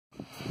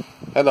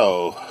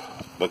Hello,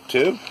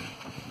 BookTube.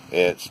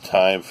 It's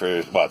time for,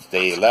 it's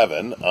day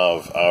 11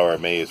 of our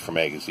Maze for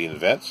Magazine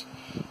events,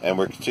 and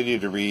we're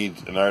continuing to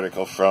read an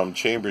article from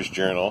Chambers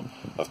Journal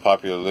of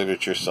Popular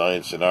Literature,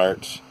 Science and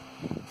Arts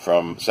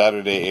from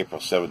Saturday,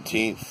 April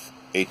 17th,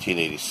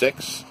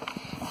 1886,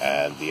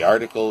 and the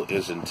article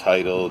is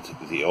entitled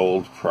The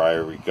Old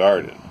Priory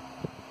Garden.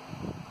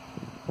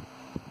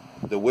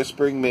 The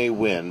whispering May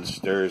wind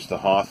stirs the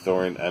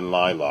hawthorn and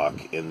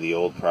lilac in the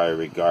Old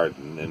Priory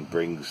Garden and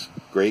brings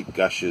great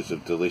gushes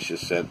of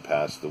delicious scent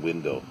past the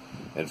window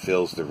and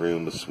fills the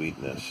room with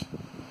sweetness.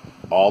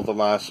 All the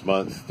last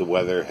month the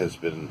weather has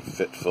been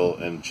fitful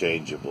and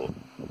changeable,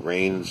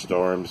 rain and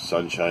storms,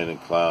 sunshine and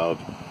cloud,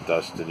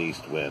 dust and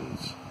east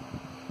winds.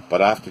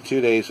 But after 2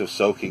 days of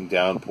soaking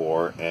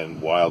downpour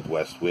and wild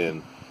west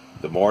wind,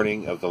 the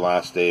morning of the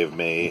last day of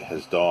May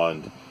has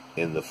dawned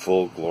in the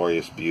full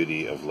glorious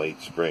beauty of late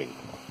spring.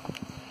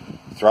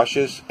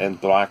 Thrushes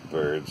and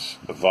blackbirds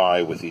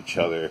vie with each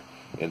other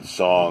in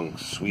song,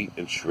 sweet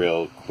and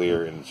shrill,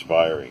 clear and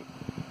inspiring.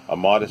 A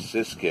modest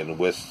siskin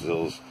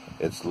whistles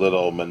its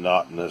little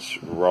monotonous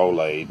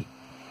roulade.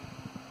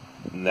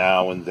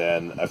 Now and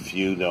then a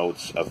few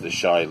notes of the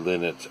shy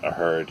linnet are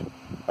heard.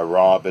 A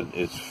robin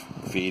is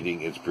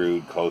feeding its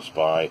brood close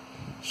by.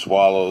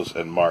 Swallows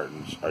and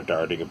martins are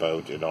darting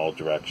about in all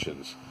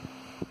directions.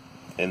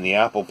 In the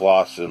apple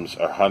blossoms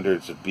are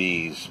hundreds of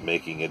bees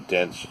making a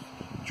dense,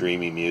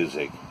 dreamy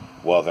music,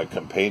 while their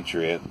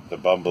compatriot, the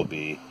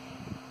bumblebee,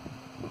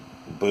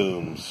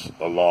 booms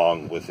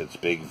along with its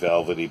big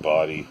velvety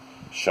body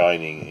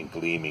shining and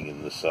gleaming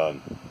in the sun.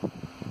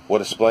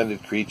 What a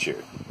splendid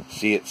creature!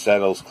 See, it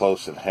settles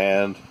close at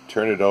hand.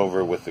 Turn it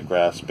over with the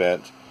grass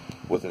bent.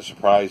 With a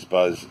surprised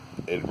buzz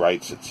it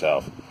rights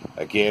itself.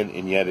 Again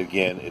and yet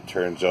again it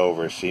turns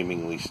over,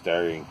 seemingly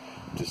staring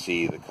to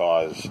see the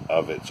cause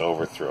of its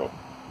overthrow.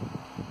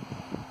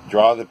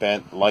 Draw the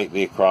bent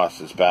lightly across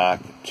his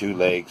back. 2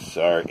 legs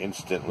are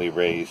instantly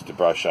raised to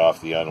brush off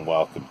the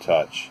unwelcome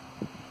touch.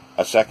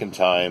 A second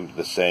time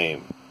the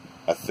same.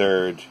 A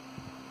third,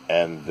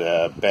 and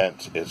the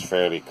bent is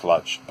fairly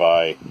clutched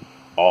by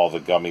all the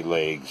gummy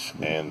legs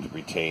and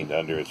retained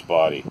under its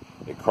body.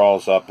 It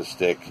crawls up a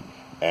stick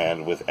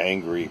and with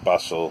angry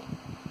bustle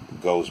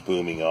goes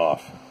booming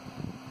off.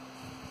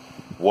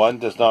 One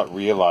does not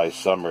realize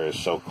summer is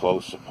so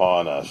close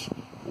upon us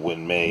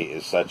when May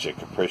is such a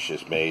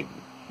capricious maiden,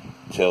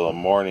 till a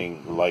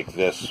morning like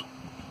this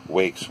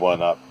wakes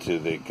one up to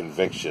the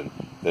conviction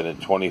that in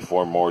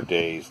 24 more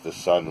days the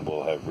sun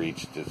will have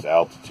reached its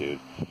altitude,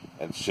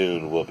 and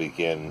soon will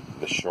begin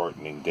the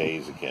shortening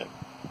days again.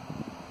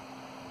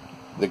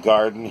 The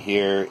garden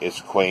here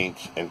is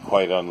quaint and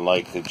quite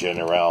unlike the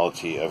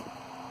generality of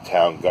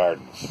town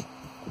gardens.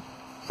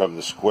 From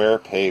the square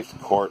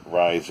paved court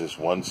rises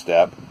one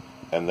step,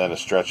 and then a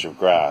stretch of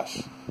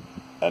grass,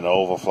 an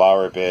oval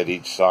flower bed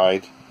each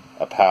side,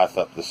 a path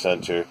up the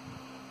center,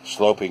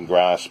 sloping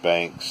grass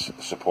banks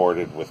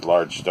supported with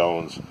large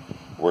stones,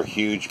 where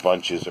huge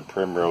bunches of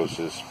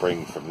primroses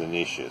spring from the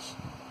niches.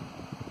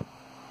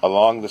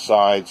 Along the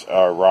sides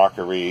are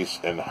rockeries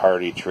and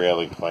hardy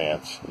trailing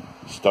plants,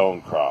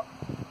 stonecrop,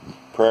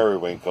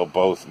 periwinkle,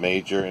 both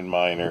major and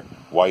minor,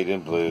 white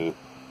and blue,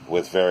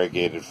 with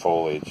variegated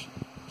foliage,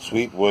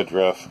 sweet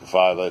woodruff,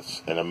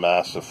 violets, and a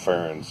mass of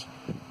ferns,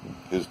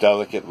 whose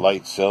delicate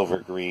light silver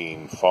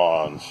green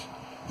fronds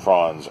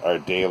are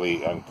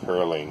daily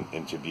uncurling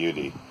into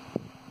beauty.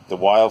 The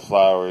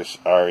wildflowers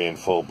are in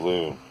full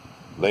bloom.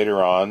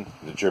 Later on,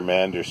 the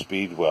germander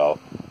speedwell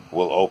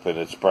will open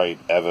its bright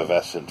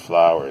evanescent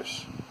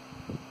flowers,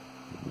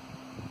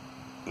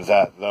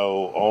 that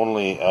though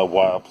only a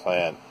wild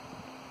plant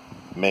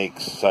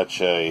makes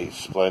such a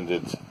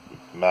splendid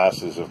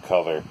masses of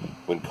color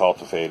when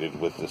cultivated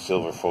with the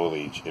silver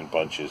foliage in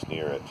bunches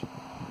near it.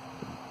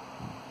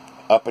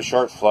 Up a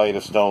short flight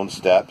of stone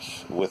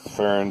steps, with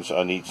ferns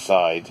on each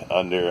side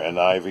under an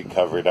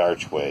ivy-covered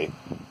archway,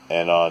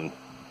 and on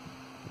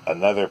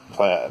another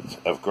plant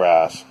of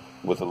grass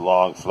with a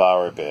long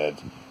flower bed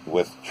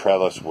with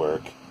trellis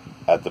work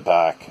at the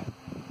back,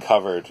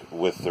 covered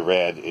with the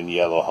red and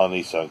yellow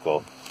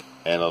honeysuckle,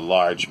 and a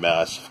large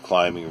mass of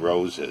climbing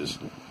roses,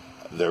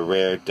 the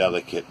rare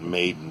delicate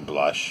maiden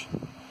blush,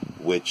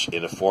 which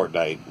in a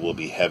fortnight will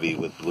be heavy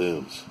with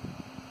blooms.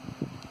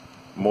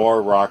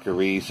 More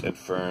rockeries and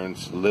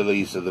ferns,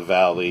 lilies of the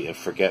valley, and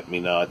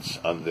forget-me-nots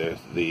under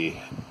the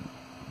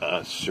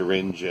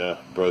syringa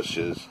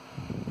bushes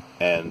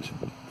and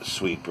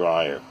sweet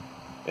briar.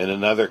 In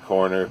another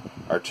corner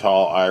are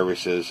tall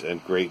irises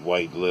and great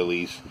white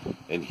lilies,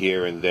 and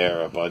here and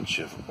there a bunch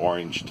of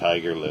orange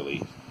tiger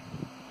lilies.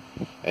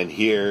 And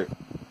here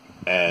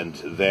and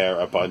there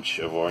a bunch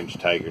of orange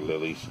tiger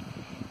lilies.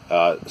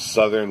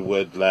 Southern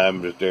wood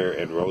lavender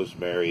and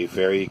rosemary,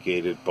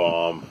 variegated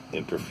balm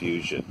in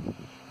profusion.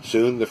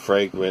 Soon the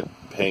fragrant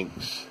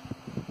pinks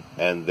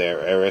and their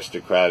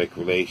aristocratic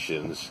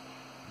relations,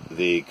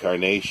 the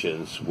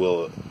carnations,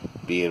 will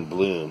be in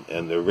bloom,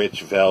 and the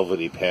rich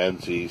velvety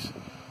pansies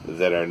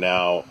that are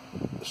now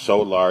so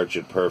large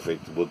and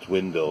perfect will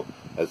dwindle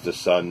as the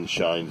sun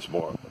shines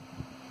more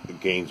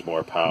gains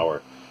more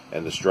power,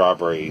 and the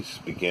strawberries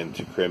begin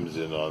to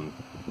crimson on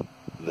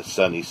the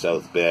sunny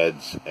south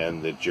beds,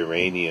 and the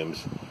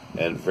geraniums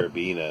and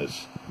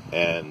verbenas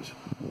and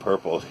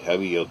purple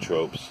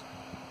heliotropes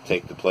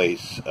take the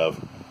place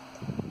of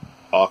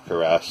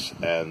ocharas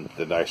and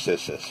the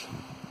narcissus.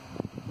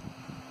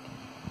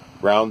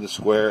 Round the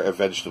square of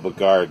vegetable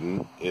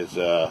garden is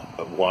a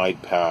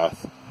wide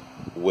path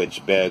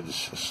with beds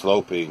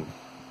sloping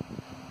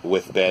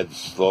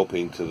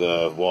to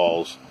the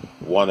walls,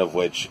 one of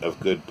which of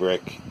good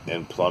brick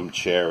and plum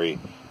cherry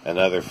and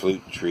other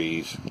fruit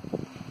trees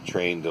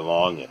trained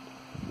along it.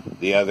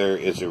 The other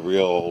is a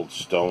real old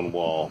stone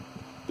wall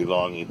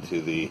belonging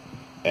to the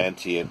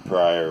Old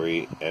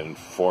Priory and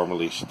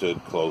formerly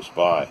stood close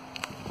by.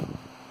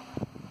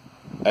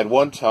 At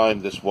one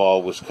time this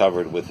wall was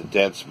covered with a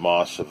dense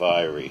moss of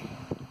ivy,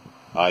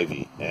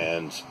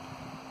 and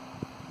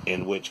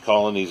in which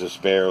colonies of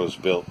sparrows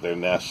built their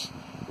nests,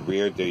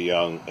 reared their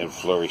young, and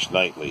flourished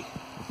nightly.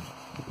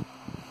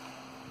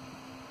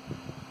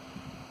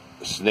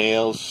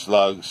 Snails,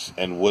 slugs,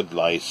 and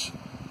woodlice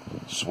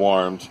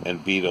swarmed,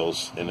 and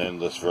beetles in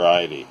endless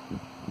variety.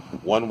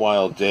 One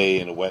wild day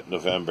in a wet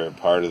November,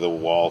 part of the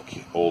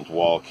old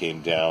wall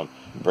came down,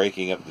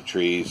 breaking up the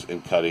trees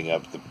and cutting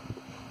up the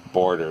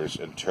borders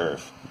and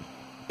turf.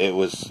 It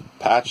was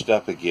patched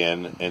up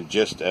again, and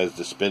just as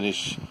the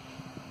spinach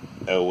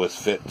was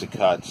fit to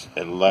cut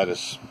and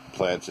lettuce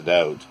planted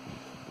out,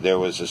 there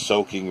was a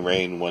soaking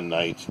rain one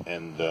night,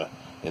 and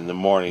in the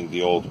morning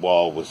the old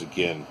wall was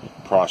again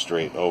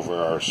prostrate over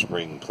our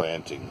spring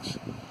plantings.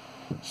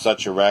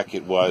 Such a wreck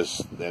it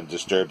was, and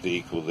disturbed the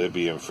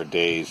equilibrium for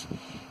days.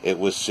 It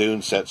was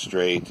soon set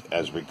straight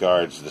as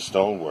regards the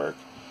stonework,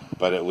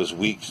 but it was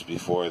weeks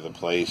before the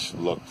place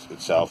looked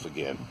itself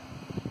again,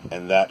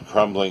 and that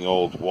crumbling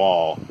old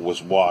wall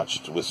was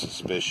watched with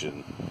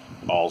suspicion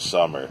all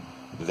summer.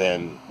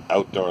 Then,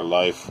 outdoor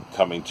life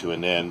coming to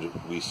an end,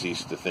 we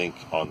ceased to think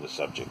on the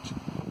subject.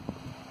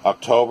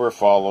 October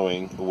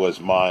following was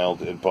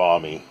mild and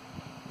balmy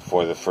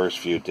for the first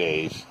few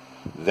days.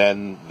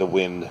 Then the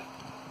wind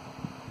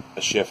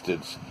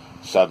shifted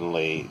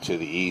suddenly to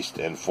the east,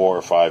 and 4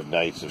 or 5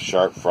 nights of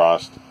sharp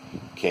frost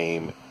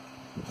came.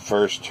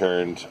 First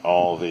turned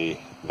all the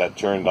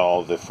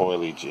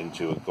foliage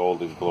into a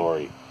golden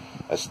glory,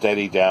 a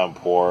steady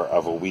downpour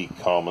of a week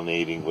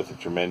culminating with a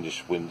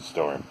tremendous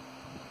windstorm.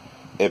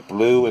 It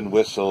blew and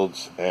whistled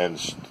and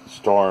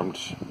stormed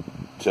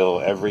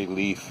till every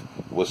leaf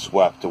was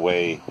swept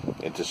away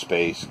into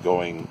space,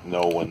 going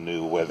no one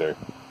knew whither,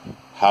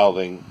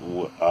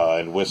 howling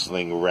and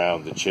whistling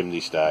around the chimney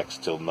stacks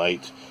till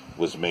night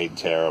was made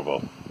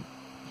terrible.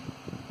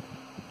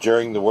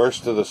 During the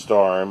worst of the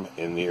storm,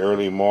 in the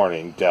early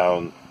morning,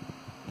 down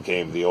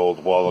came the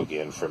old wall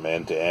again from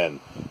end to end,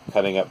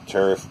 cutting up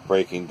turf,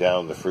 breaking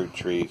down the fruit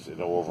trees,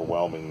 and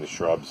overwhelming the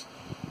shrubs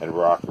and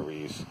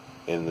rockeries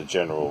in the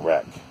general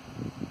wreck.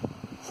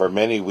 For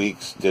many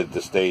weeks did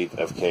the state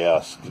of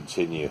chaos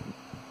continue.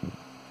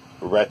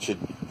 Wretched,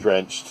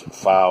 drenched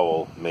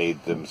fowl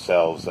made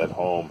themselves at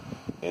home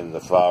in the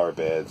flower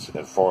beds,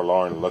 and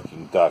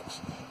forlorn-looking ducks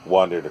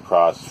wandered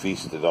across,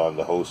 feasted on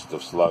the host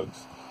of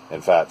slugs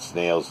and fat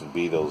snails and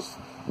beetles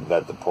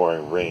that the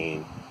pouring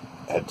rain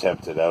had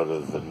tempted out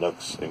of the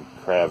nooks and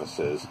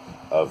crevices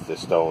of the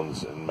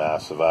stones and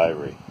mass of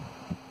ivory.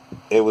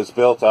 It was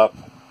built up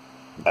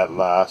at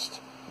last,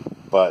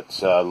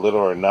 but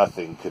little or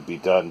nothing could be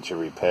done to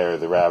repair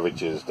the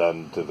ravages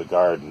done to the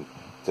garden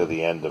to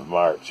the end of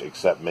March,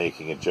 except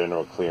making a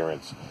general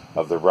clearance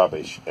of the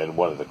rubbish, and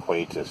one of the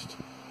quaintest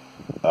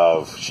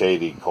of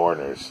shady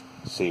corners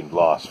seemed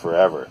lost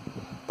forever.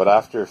 But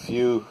after a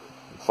few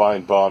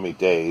fine balmy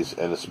days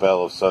and a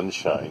spell of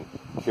sunshine,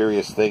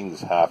 curious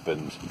things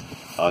happened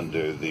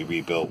under the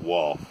rebuilt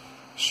wall.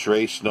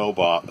 Stray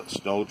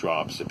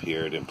snowdrops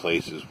appeared in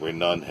places where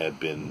none had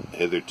been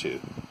hitherto.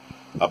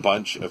 A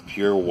bunch of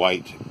pure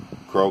white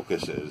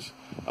crocuses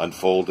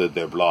unfolded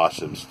their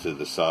blossoms to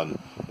the sun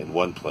in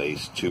one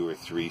place, 2 or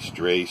 3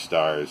 stray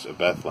stars of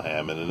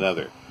Bethlehem in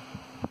another.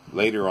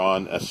 Later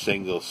on, a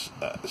single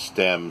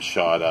stem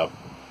shot up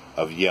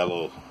of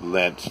yellow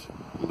lent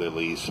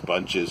lilies,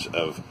 bunches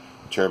of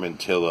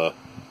termentilla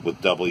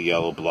with double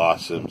yellow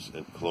blossoms,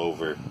 and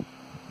clover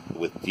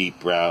with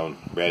deep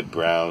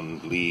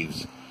red-brown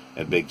leaves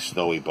and big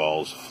snowy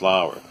balls of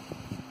flower.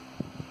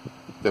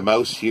 The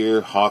mouse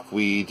here,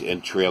 hawkweed,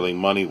 and trailing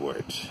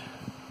moneywort.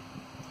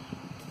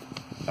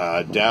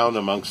 Down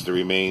amongst the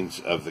remains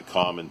of the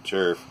common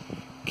turf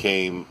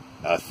came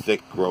a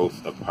thick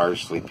growth of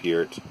parsley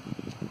peart,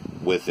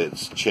 with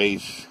its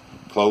chaste,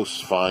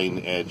 close,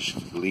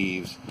 fine-edged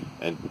leaves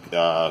and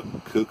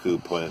cuckoo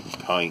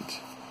pint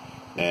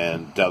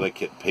and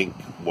delicate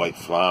pink-white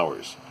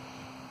flowers.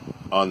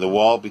 On the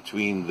wall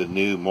between the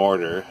new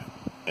mortar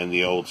and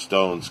the old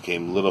stones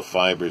came little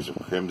fibers of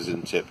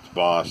crimson-tipped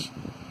moss,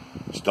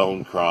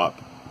 stonecrop,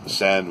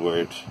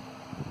 sandwort,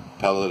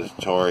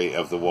 pellitory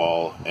of the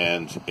wall,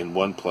 and in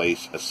one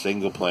place a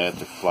single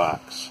plant of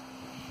flax,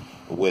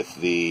 with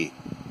the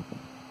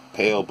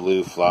pale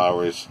blue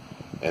flowers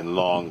and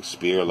long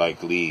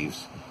spear-like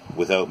leaves,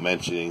 without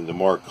mentioning the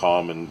more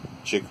common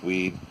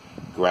chickweed,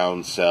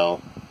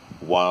 groundsel,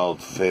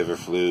 wild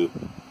feverfew,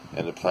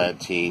 and the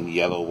plantain,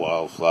 yellow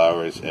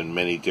wildflowers, and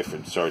many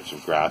different sorts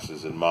of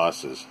grasses and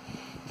mosses.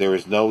 There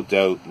is no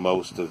doubt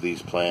most of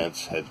these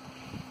plants had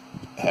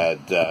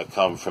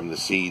come from the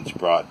seeds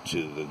brought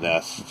to the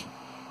nest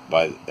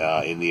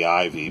in the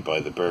ivy by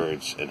the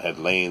birds, and had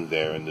lain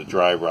there in the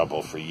dry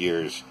rubble for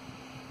years,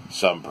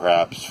 some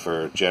perhaps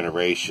for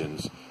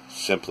generations,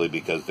 simply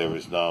because there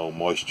was no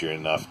moisture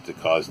enough to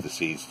cause the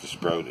seeds to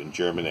sprout and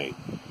germinate.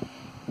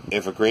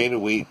 If a grain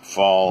of wheat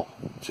fall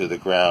to the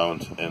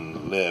ground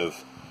and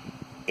live,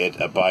 it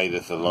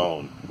abideth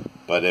alone,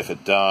 but if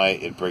it die,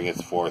 it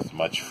bringeth forth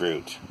much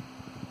fruit,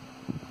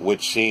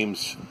 which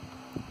seems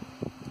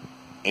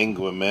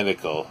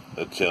enigmatical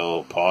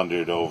until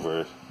pondered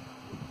over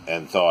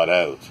and thought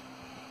out.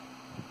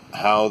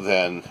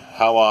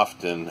 How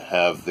often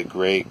have the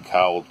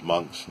grey-cowled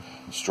monks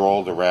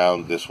strolled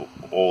around this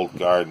old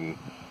garden,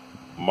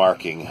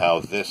 marking how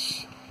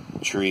this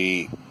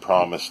tree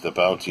promised a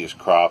bounteous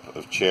crop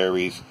of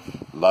cherries,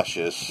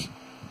 luscious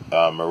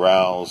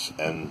morels,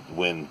 and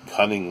when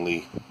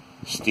cunningly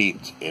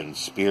steeped in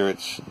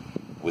spirits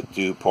with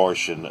due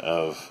portion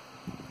of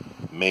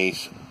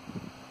mace,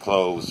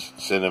 cloves,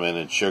 cinnamon,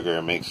 and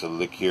sugar, makes a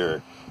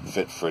liqueur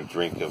fit for a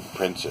drink of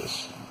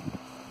princes.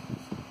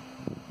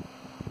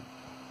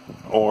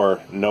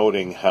 Or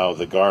noting how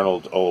the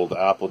garnered old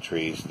apple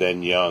trees,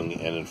 then young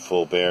and in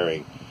full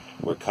bearing,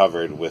 were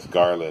covered with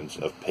garlands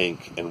of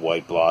pink and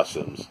white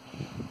blossoms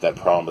that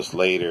promised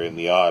later in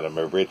the autumn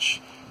a rich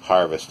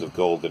harvest of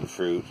golden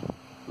fruit,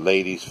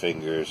 ladies'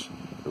 fingers,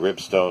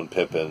 ribstone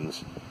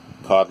pippins,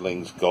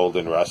 codlings,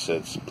 golden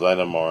russets,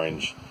 Blenheim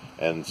orange,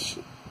 and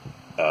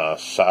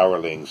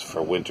sourlings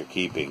for winter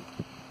keeping.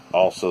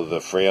 Also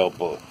the frail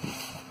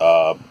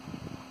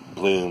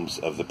blooms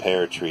of the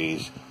pear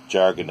trees,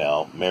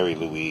 jargonelle, Mary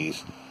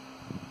Louise,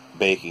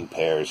 baking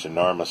pears,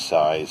 enormous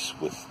size,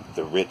 with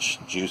the rich,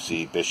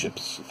 juicy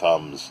bishop's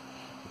thumbs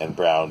and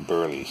brown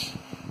burleys.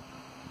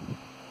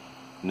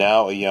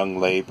 Now a young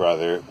lay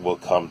brother will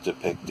come to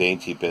pick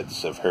dainty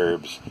bits of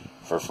herbs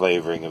for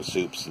flavoring of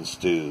soups and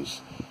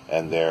stews,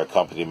 and their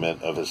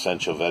accompaniment of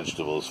essential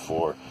vegetables,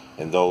 for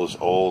in those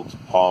old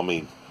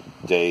palmy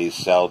days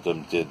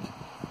seldom did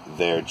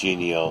their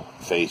genial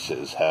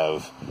faces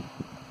have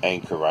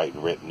anchorite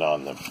written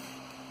on them.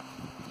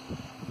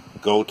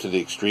 Go to the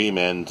extreme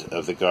end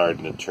of the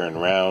garden and turn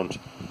round,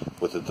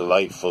 with a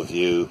delightful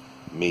view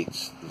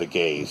meets the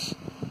gaze.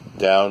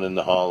 Down in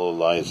the hollow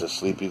lies a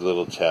sleepy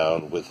little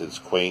town with its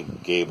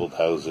quaint gabled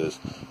houses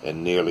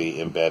and nearly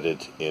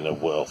embedded in a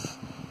wealth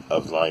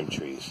of lime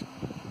trees.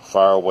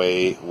 Far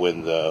away,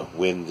 when the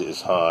wind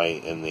is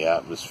high and the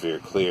atmosphere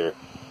clear,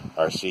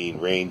 are seen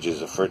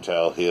ranges of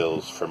fertile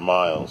hills for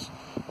miles,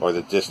 or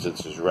the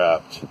distance is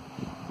wrapped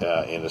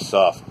in a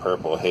soft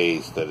purple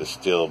haze that is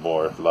still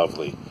more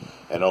lovely.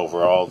 And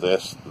over all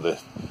this, the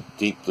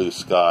deep blue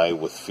sky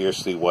with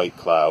fiercely white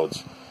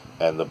clouds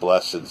and the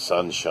blessed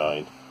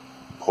sunshine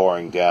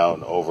pouring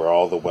down over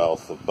all the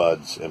wealth of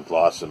buds and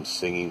blossoms,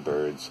 singing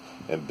birds,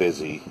 and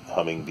busy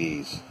humming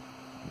bees.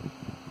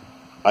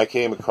 I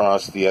came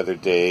across the other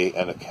day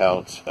an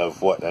account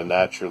of what a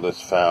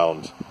naturalist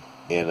found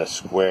in a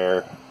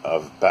square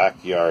of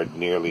backyard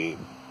nearly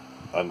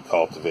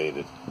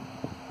uncultivated.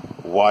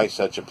 Why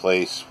such a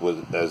place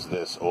as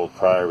this Old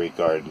Priory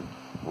Garden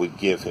would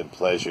give him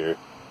pleasure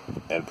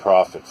and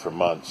profit for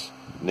months,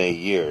 nay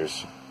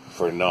years,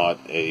 for not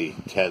a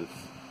 10th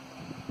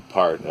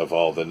part of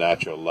all the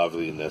natural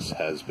loveliness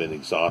has been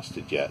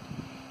exhausted yet.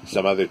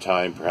 Some other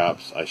time,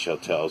 perhaps, I shall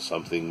tell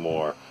something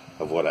more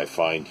of what I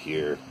find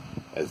here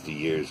as the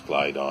years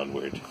glide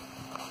onward.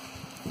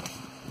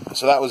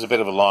 So that was a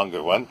bit of a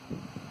longer one,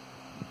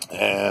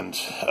 and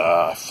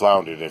I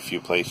floundered in a few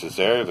places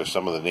there. There's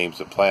some of the names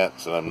of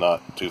plants that I'm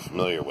not too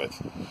familiar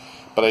with,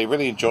 but I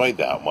really enjoyed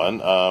that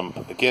one.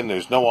 Again,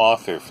 there's no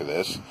author for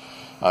this.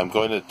 I'm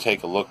going to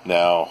take a look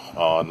now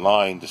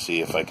online to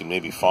see if I can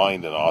maybe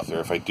find an author.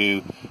 If I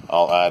do,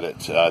 I'll add it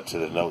to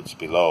the notes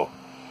below.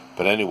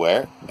 But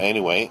anyway,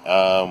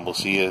 we'll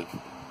see you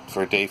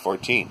for day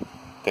 14.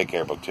 Take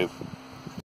care, BookTube.